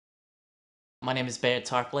My name is Baird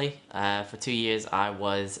Tarpley. For 2 years I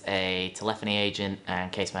was a telephony agent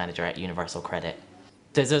and case manager at Universal Credit.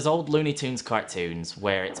 There's those old Looney Tunes cartoons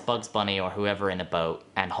where it's Bugs Bunny or whoever in a boat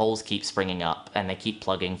and holes keep springing up and they keep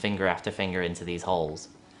plugging finger after finger into these holes.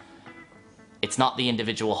 It's not the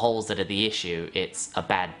individual holes that are the issue, it's a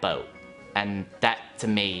bad boat. And that, to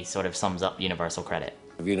me, sort of sums up Universal Credit.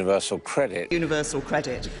 Universal Credit. Universal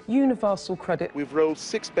Credit. Universal Credit. We've rolled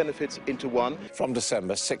 6 benefits into one. From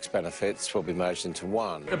December, 6 benefits will be merged into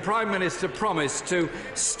one. The Prime Minister promised to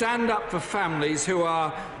stand up for families who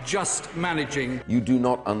are just managing. You do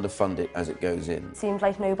not underfund it as it goes in. Seemed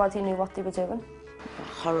like nobody knew what they were doing.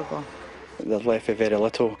 Horrible. They've left for very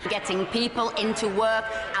little. Getting people into work,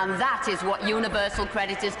 and that is what Universal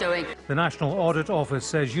Credit is doing. The National Audit Office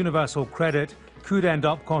says Universal Credit could end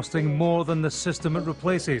up costing more than the system it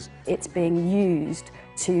replaces. It's being used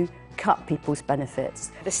to cut people's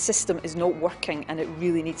benefits. The system is not working and it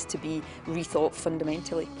really needs to be rethought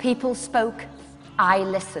fundamentally. People spoke, I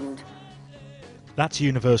listened. That's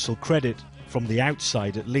Universal Credit, from the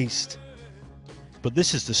outside at least. But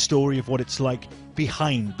this is the story of what it's like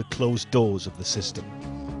behind the closed doors of the system.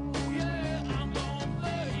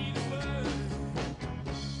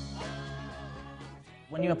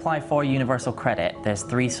 When you apply for Universal Credit, there's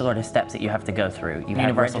 3 sort of steps that you have to go through.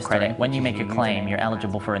 Universal Credit, when you make a claim, you're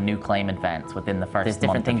eligible for a new claim advance within the first month. There's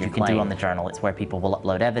different things you can do on the journal. It's where people will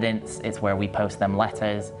upload evidence, it's where we post them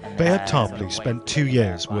letters. Baird Tarpley spent 2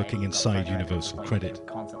 years working inside Universal Credit.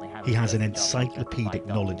 He has an encyclopedic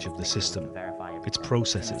knowledge of the system, its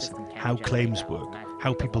processes, how claims work,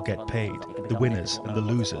 how people get paid, the winners and the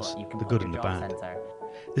losers, the good and the bad.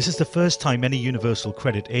 This is the first time any Universal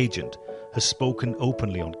Credit agent has spoken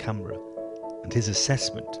openly on camera, and his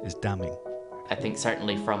assessment is damning. I think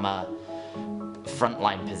certainly from a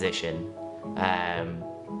frontline position,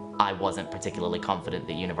 I wasn't particularly confident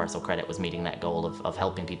that Universal Credit was meeting that goal of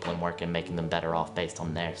helping people in work and making them better off based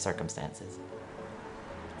on their circumstances.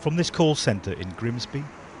 From this call centre in Grimsby,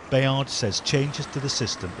 Bayard says changes to the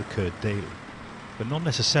system occurred daily, but not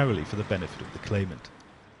necessarily for the benefit of the claimant.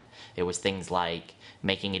 It was things like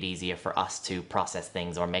making it easier for us to process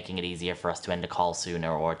things, or making it easier for us to end a call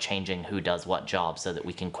sooner, or changing who does what job so that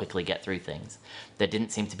we can quickly get through things. There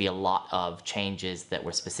didn't seem to be a lot of changes that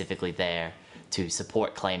were specifically there to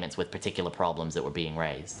support claimants with particular problems that were being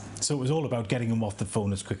raised. So it was all about getting them off the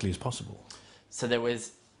phone as quickly as possible? So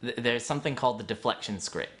there's something called the deflection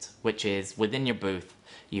script, which is within your booth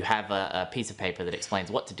you have a piece of paper that explains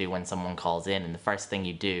what to do when someone calls in, and the first thing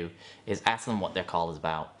you do is ask them what their call is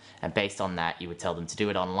about, and based on that you would tell them to do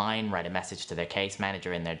it online, write a message to their case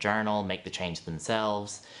manager in their journal, make the change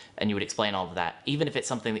themselves, and you would explain all of that. Even if it's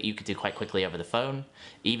something that you could do quite quickly over the phone,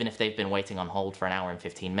 even if they've been waiting on hold for an hour and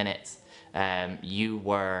 15 minutes, you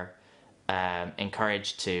were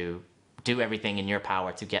encouraged to do everything in your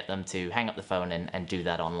power to get them to hang up the phone and do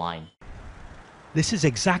that online. This is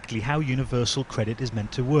exactly how Universal Credit is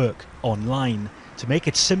meant to work, online. To make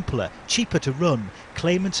it simpler, cheaper to run,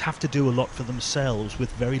 claimants have to do a lot for themselves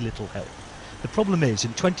with very little help. The problem is,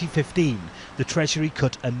 in 2015, the Treasury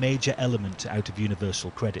cut a major element out of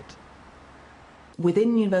Universal Credit.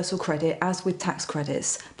 Within Universal Credit, as with tax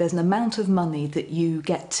credits, there's an amount of money that you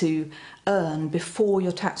get to earn before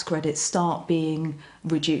your tax credits start being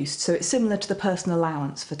reduced. So it's similar to the personal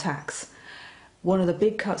allowance for tax. One of the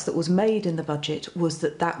big cuts that was made in the budget was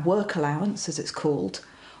that work allowance, as it's called,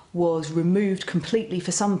 was removed completely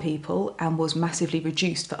for some people and was massively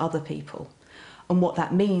reduced for other people. And what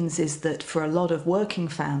that means is that for a lot of working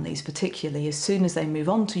families, particularly, as soon as they move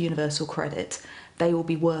on to Universal Credit, they will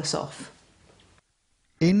be worse off.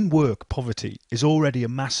 In-work poverty is already a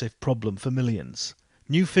massive problem for millions.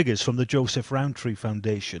 New figures from the Joseph Rowntree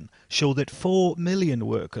Foundation show that 4 million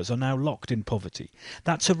workers are now locked in poverty.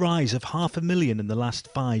 That's a rise of 500,000 in the last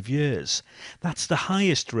 5 years. That's the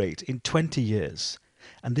highest rate in 20 years.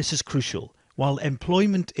 And this is crucial. While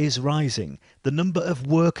employment is rising, the number of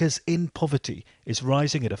workers in poverty is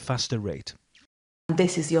rising at a faster rate.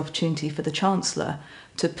 This is the opportunity for the Chancellor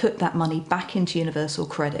to put that money back into Universal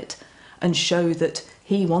Credit and show that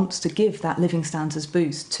he wants to give that living standards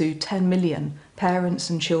boost to 10 million parents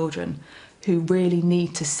and children who really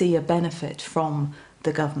need to see a benefit from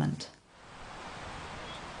the government.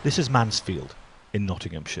 This is Mansfield in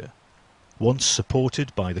Nottinghamshire. Once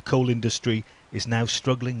supported by the coal industry, is now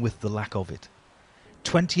struggling with the lack of it.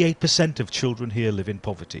 28% of children here live in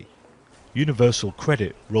poverty. Universal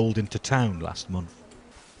Credit rolled into town last month.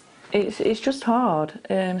 It's just hard,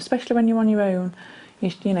 especially when you're on your own.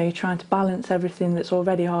 You know, you're trying to balance everything that's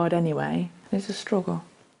already hard anyway. It's a struggle.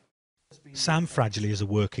 Sam Fradgley is a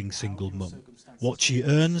working single mum. What she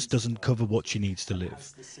earns doesn't cover what she needs to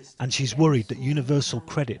live, and she's worried that universal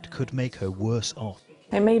credit could make her worse off.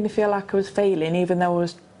 It made me feel like I was failing, even though I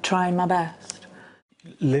was trying my best.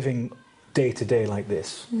 Living day to day like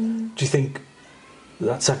this, do you think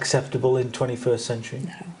that's acceptable in 21st century?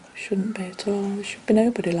 No, it shouldn't be at all. There should be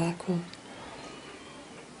nobody like us.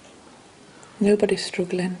 Nobody's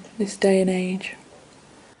struggling this day and age.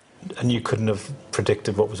 And you couldn't have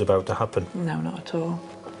predicted what was about to happen? No, not at all.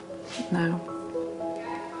 No.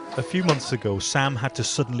 A few months ago, Sam had to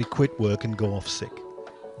suddenly quit work and go off sick.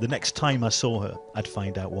 The next time I saw her, I'd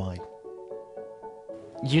find out why.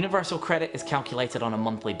 Universal credit is calculated on a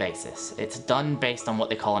monthly basis. It's done based on what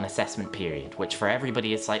they call an assessment period, which for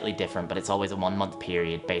everybody is slightly different, but it's always a 1 month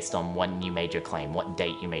period based on when you made your claim, what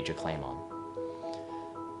date you made your claim on.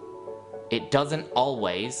 It doesn't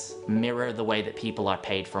always mirror the way that people are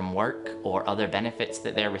paid from work or other benefits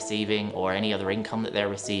that they're receiving or any other income that they're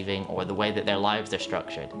receiving or the way that their lives are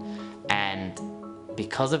structured. And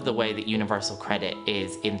because of the way that universal credit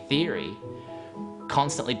is, in theory,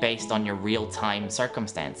 constantly based on your real-time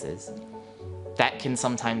circumstances, that can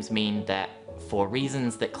sometimes mean that for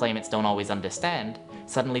reasons that claimants don't always understand,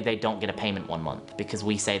 suddenly they don't get a payment 1 month because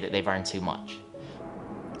we say that they've earned too much.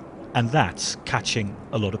 And that's catching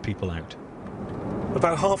a lot of people out.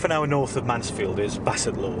 About half an hour north of Mansfield is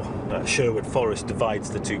Bassett Law. Sherwood Forest divides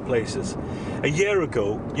the two places. A year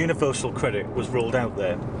ago, universal credit was rolled out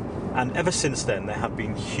there, and ever since then there have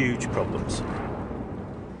been huge problems.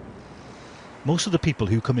 Most of the people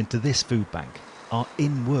who come into this food bank are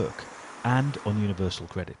in work and on universal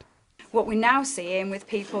credit. What we're now seeing with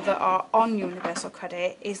people that are on universal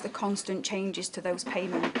credit is the constant changes to those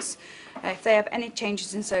payments. If they have any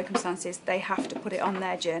changes in circumstances, they have to put it on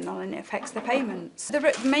their journal and it affects the payments.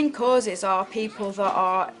 The main causes are people that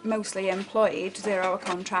are mostly employed, 0-hour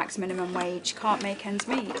contracts, minimum wage, can't make ends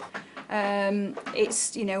meet.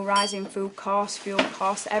 It's, you know, rising food costs, fuel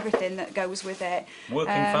costs, everything that goes with it.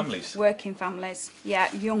 Working families? Working families,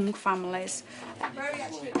 yeah, young families.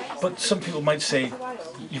 But some people might say,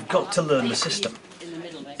 you've got to learn the system.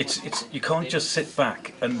 You can't just sit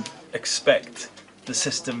back and expect the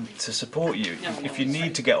system to support you. If you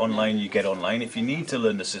need to get online, you get online. If you need to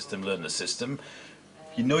learn the system, learn the system.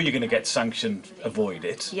 You know you're going to get sanctioned, avoid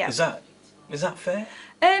it. Yeah. Is that fair?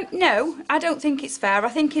 No, I don't think it's fair. I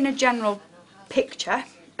think in a general picture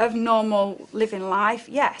of normal living life,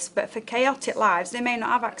 yes, but for chaotic lives, they may not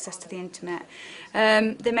have access to the internet.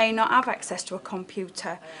 They may not have access to a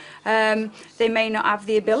computer. They may not have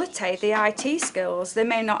the ability, the IT skills. They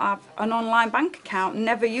may not have an online bank account,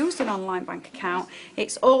 never used an online bank account.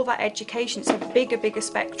 It's all that education. It's a bigger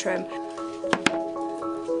spectrum.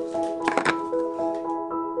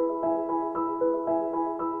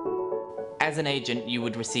 As an agent, you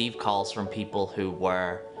would receive calls from people who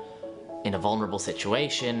were in a vulnerable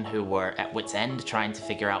situation, who were at wit's end trying to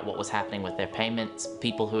figure out what was happening with their payments,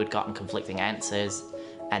 people who had gotten conflicting answers,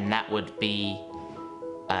 and that would be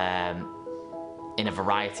in a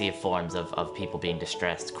variety of forms of people being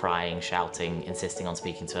distressed, crying, shouting, insisting on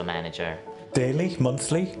speaking to a manager. Daily,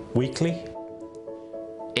 monthly, weekly?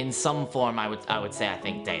 In some form, I would say, I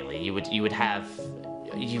think daily. You would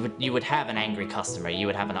have an angry customer, you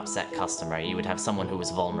would have an upset customer, you would have someone who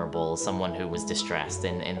was vulnerable, someone who was distressed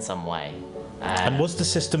in some way. And was the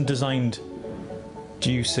system designed,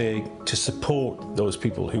 do you say, to support those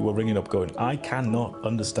people who were ringing up going, I cannot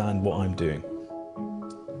understand what I'm doing?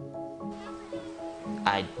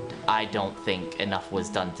 I don't think enough was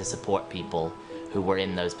done to support people who were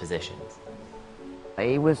in those positions.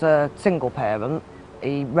 He was a single parent.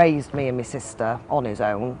 He raised me and my sister on his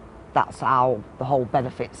own. That's how the whole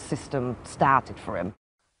benefits system started for him.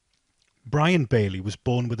 Brian Bailey was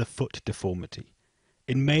born with a foot deformity.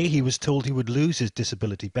 In May, he was told he would lose his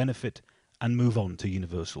disability benefit and move on to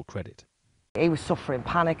universal credit. He was suffering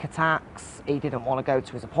panic attacks. He didn't want to go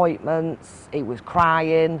to his appointments. He was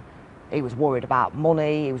crying. He was worried about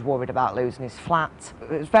money. He was worried about losing his flat.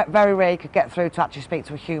 It was very rare he could get through to actually speak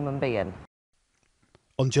to a human being.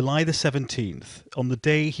 On July the 17th, on the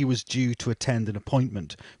day he was due to attend an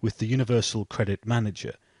appointment with the Universal Credit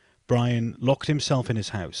manager, Brian locked himself in his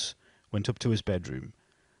house, went up to his bedroom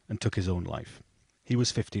and took his own life. He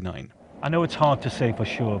was 59. I know it's hard to say for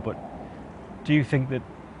sure, but do you think that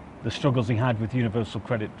the struggles he had with Universal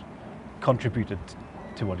Credit contributed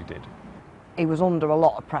to what he did? He was under a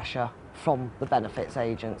lot of pressure from the benefits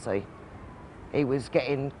agency. He was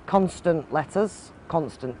getting constant letters,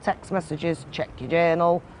 constant text messages, check your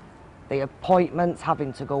journal, the appointments,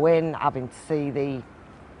 having to go in, having to see the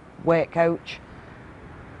work coach.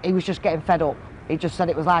 He was just getting fed up. He just said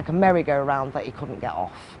it was like a merry-go-round that he couldn't get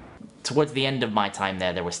off. towards the end of my time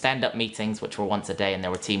there were stand-up meetings, which were once a day, and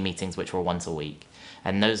there were team meetings, which were once a week.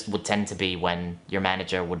 And those would tend to be when your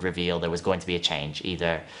manager would reveal there was going to be a change.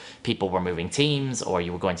 Either people were moving teams, or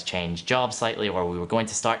you were going to change jobs slightly, or we were going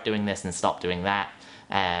to start doing this and stop doing that.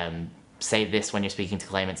 Say this when you're speaking to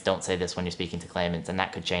claimants, don't say this when you're speaking to claimants. And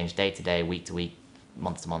that could change day to day, week to week,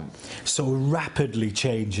 month to month. So a rapidly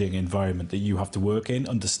changing environment that you have to work in,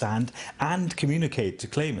 understand, and communicate to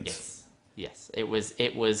claimants. Yes, it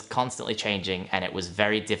was constantly changing, and it was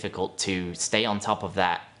very difficult to stay on top of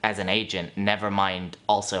that as an agent, never mind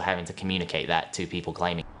also having to communicate that to people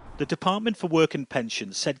claiming. The Department for Work and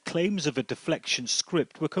Pensions said claims of a deflection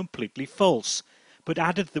script were completely false, but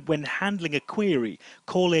added that when handling a query,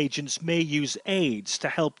 call agents may use aids to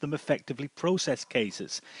help them effectively process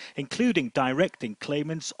cases, including directing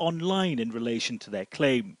claimants online in relation to their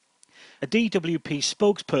claim. A DWP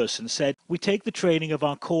spokesperson said, "We take the training of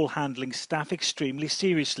our call handling staff extremely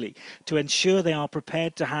seriously to ensure they are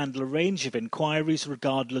prepared to handle a range of inquiries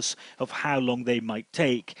regardless of how long they might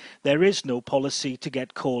take. There is no policy to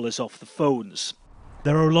get callers off the phones."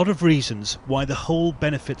 There are a lot of reasons why the whole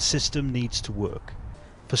benefit system needs to work.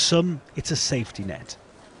 For some, it's a safety net.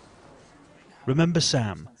 Remember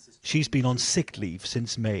Sam? She's been on sick leave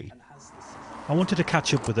since May. I wanted to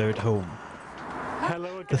catch up with her at home.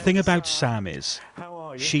 Hello again. The thing about Sam is, how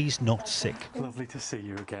are you? She's not sick. Lovely to see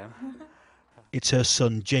you again. It's her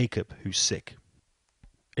son Jacob who's sick.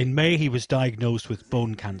 In May he was diagnosed with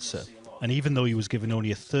bone cancer, and even though he was given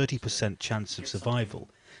only a 30% chance of survival,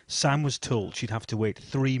 Sam was told she'd have to wait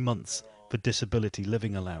 3 months for disability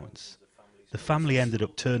living allowance. The family ended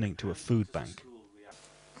up turning to a food bank.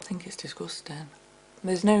 I think it's disgusting.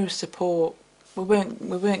 There's no support. We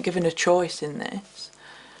weren't given a choice in this.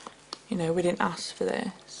 You know, we didn't ask for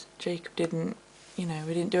this. Jacob didn't, we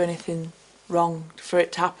didn't do anything wrong for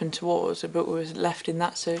it to happen to us, but we were left in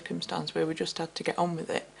that circumstance where we just had to get on with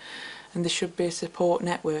it. And there should be a support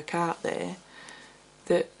network out there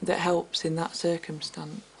that helps in that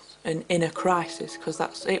circumstance and in a crisis, because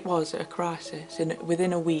it was a crisis.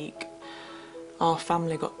 Within a week, our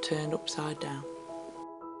family got turned upside down.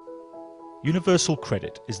 Universal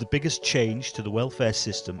credit is the biggest change to the welfare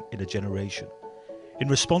system in a generation. In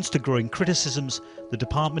response to growing criticisms, the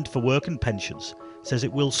Department for Work and Pensions says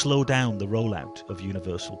it will slow down the rollout of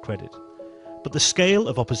universal credit. But the scale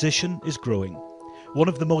of opposition is growing. One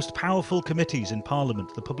of the most powerful committees in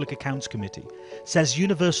Parliament, the Public Accounts Committee, says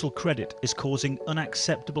universal credit is causing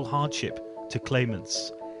unacceptable hardship to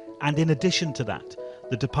claimants. And in addition to that,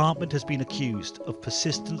 the department has been accused of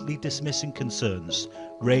persistently dismissing concerns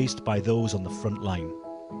raised by those on the front line.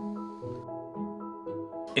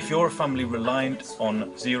 If you're a family reliant on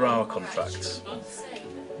 0-hour contracts,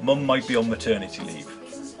 mum might be on maternity leave,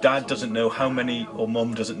 dad doesn't know how many, or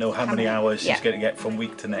mum doesn't know how many hours she's going to get from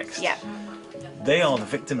week to next. Yeah. They are the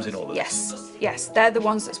victims in all of this. Yes, they're the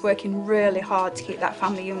ones that's working really hard to keep that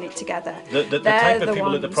family unit together. The type of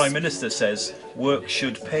people that the Prime Minister says work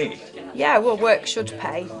should pay. Yeah, well, work should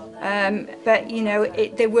pay, but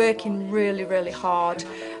they're working really, really hard,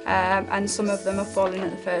 and some of them are falling at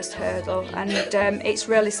the first hurdle, and it's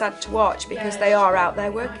really sad to watch because they are out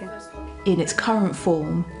there working. In its current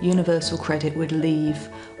form, universal credit would leave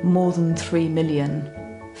more than 3 million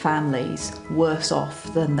families worse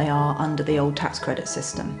off than they are under the old tax credit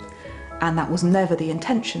system. And that was never the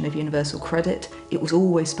intention of universal credit. It was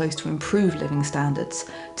always supposed to improve living standards,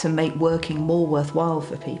 to make working more worthwhile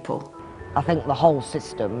for people. I think the whole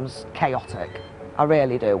system's chaotic. I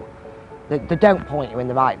really do. They don't point you in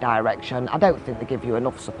the right direction. I don't think they give you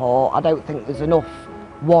enough support. I don't think there's enough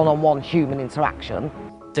one-on-one human interaction.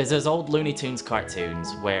 There's those old Looney Tunes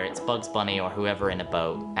cartoons where it's Bugs Bunny or whoever in a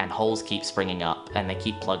boat, and holes keep springing up and they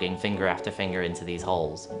keep plugging finger after finger into these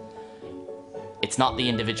holes. It's not the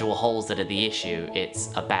individual holes that are the issue,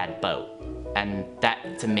 it's a bad boat. And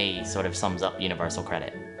that, to me, sort of sums up universal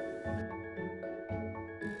credit.